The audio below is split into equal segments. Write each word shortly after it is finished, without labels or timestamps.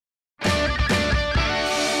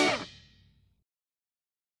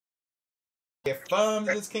From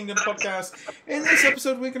this Kingdom podcast. In this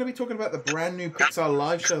episode, we're going to be talking about the brand new Pixar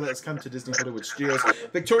live show that has come to Disney Hollywood Studios.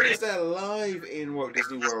 Victoria's there live in Walt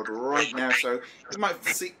Disney World right now, so you might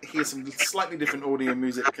hear some slightly different audio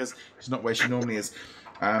music because she's not where she normally is.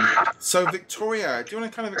 So, Victoria, do you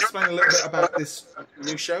want to kind of explain a little bit about this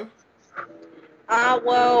new show?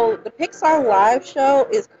 Well, the Pixar live show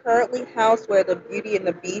is currently housed where the Beauty and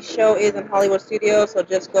the Beast show is in Hollywood Studios. So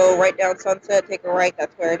just go right down Sunset, take a right,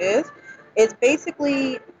 that's where it is. It's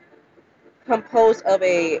basically composed of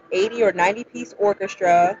a 80 or 90 piece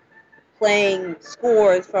orchestra playing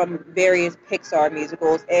scores from various Pixar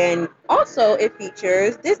musicals, and also it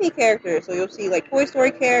features Disney characters. So you'll see like Toy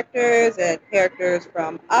Story characters and characters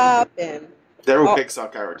from Up and they're all Pixar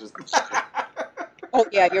characters. Oh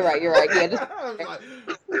yeah, you're right. Yeah, just... I was like,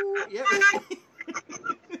 ooh, yeah.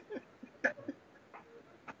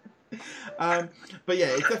 But yeah,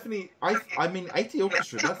 it's definitely. I mean, 80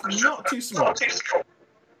 orchestra. That's not too small.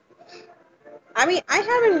 I mean, I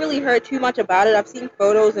haven't really heard too much about it. I've seen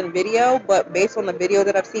photos and video, but based on the video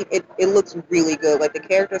that I've seen, it looks really good. Like the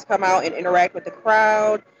characters come out and interact with the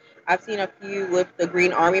crowd. I've seen a few with the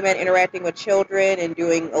Green Army Men interacting with children and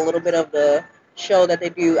doing a little bit of the show that they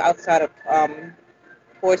do outside of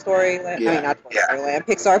Toy Story Land. Yeah. I mean, not Toy Story Land.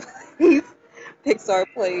 Pixar Plays. Pixar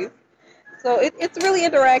Plays. So it's really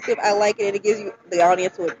interactive. I like it, and it gives you the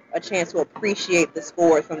audience a chance to appreciate the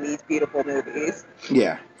scores from these beautiful movies.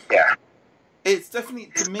 Yeah. It's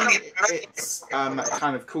definitely, to me, it's that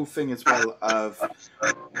kind of cool thing as well of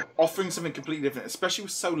offering something completely different, especially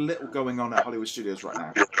with so little going on at Hollywood Studios right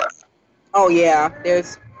now. Oh yeah,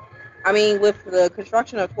 with the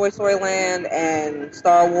construction of Toy Story Land and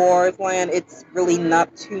Star Wars Land, it's really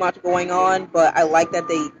not too much going on, but I like that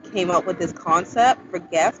they came up with this concept for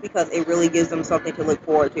guests because it really gives them something to look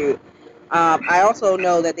forward to. I also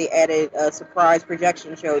know that they added a surprise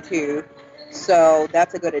projection show too, so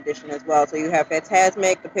that's a good addition as well. So you have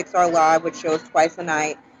Fantasmic, the Pixar Live, which shows twice a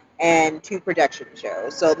night, and 2 projection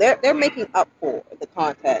shows. So they're making up for the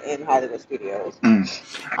content in Hollywood Studios.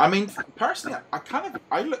 I mean, personally,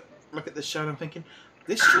 I look at this show and I'm thinking,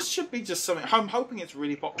 this just should be just something. I'm hoping it's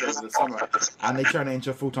really popular for the summer and they turn it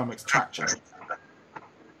into a full-time attraction.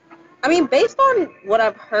 I mean, based on what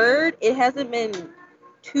I've heard, it hasn't been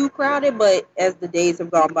too crowded, but as the days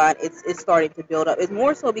have gone by, it's starting to build up. It's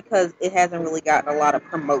more so because it hasn't really gotten a lot of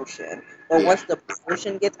promotion. But once the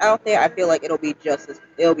promotion gets out there, I feel like it'll be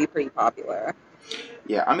pretty popular.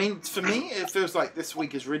 Yeah, I mean, for me, it feels like this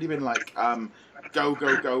week has really been like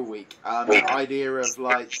go week. The idea of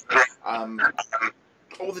like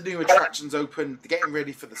all the new attractions open, getting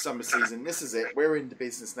ready for the summer season. This is it. We're into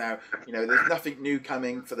business now. You know, there's nothing new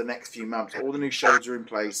coming for the next few months. All the new shows are in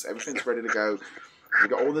place. Everything's ready to go. We've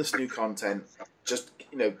got all this new content. Just,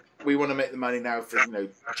 we want to make the money now for,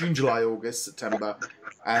 June, July, August, September.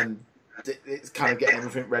 And it's kind of getting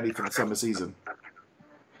everything ready for the summer season.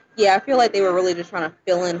 Yeah, I feel like they were really just trying to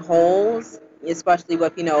fill in holes, especially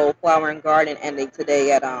with, Flower and Garden ending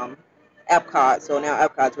today at Epcot. So now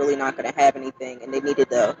Epcot's really not going to have anything, and they needed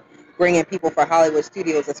to bring in people for Hollywood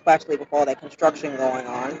Studios, especially with all that construction going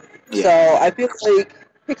on. Yeah. So I feel like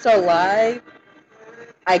Pixar Live,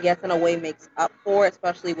 I guess in a way, makes up for it,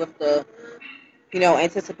 especially with the,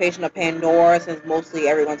 anticipation of Pandora, since mostly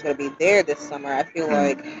everyone's going to be there this summer. I feel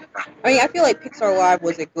like Pixar Live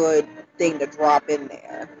was a good thing to drop in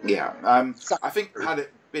there. Yeah, I think had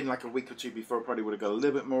it been like a week or two before, it probably would have got a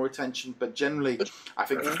little bit more attention, but generally, I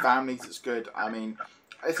think for families it's good. I mean,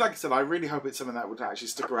 it's like I said, I really hope it's something that would actually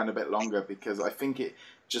stick around a bit longer, because I think it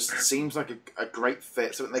just seems like a great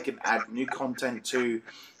fit, so that they can add new content to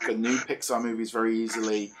the new Pixar movies very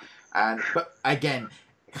easily. But again,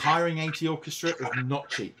 hiring 80 orchestra is not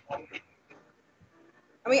cheap.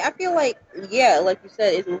 I mean, I feel like, yeah, like you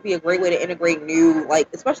said, it would be a great way to integrate new,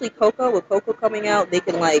 especially Coco. With Coco coming out, they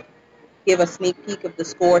can, give a sneak peek of the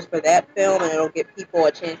scores for that film, and it'll give people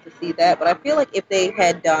a chance to see that. But I feel like if they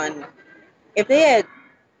had,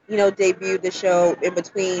 debuted the show in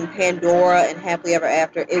between Pandora and Happily Ever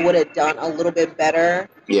After, it would have done a little bit better.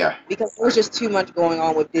 Yeah. Because there was just too much going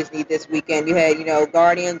on with Disney this weekend. You had,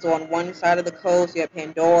 Guardians on one side of the coast, you had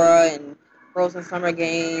Pandora and Frozen Summer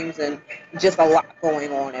Games, and just a lot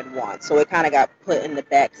going on at once. So it kind of got put in the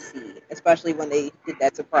back seat, especially when they did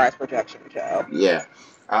that surprise projection show. Yeah.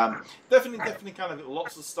 Definitely kind of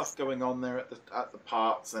lots of stuff going on there at the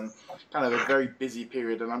parks, and kind of a very busy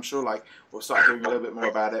period, and I'm sure we'll start hearing a little bit more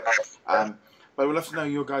about it. But we'd love to know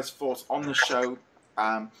your guys' thoughts on the show.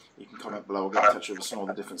 You can comment below or get in touch with us on all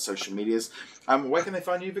the different social medias. Where can they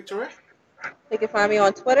find you, Victoria? They can find me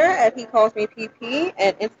on Twitter at He Calls Me PP,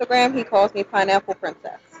 and Instagram He Calls Me Pineapple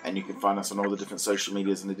Princess. And and you can find us on all the different social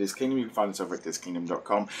medias in the Diz Kingdom. You can find us over at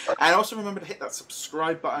DizKingdom.com. And also remember to hit that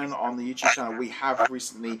subscribe button on the YouTube channel. We have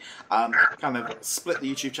recently kind of split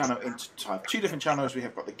the YouTube channel into two different channels. We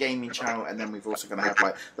have got the gaming channel, and then we've also going to have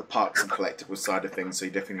like the parks and collectibles side of things, so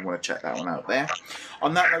you definitely want to check that one out there.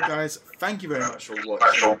 On that note, guys, thank you very much for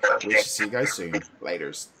watching. We shall see you guys soon.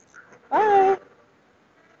 Laters. Bye.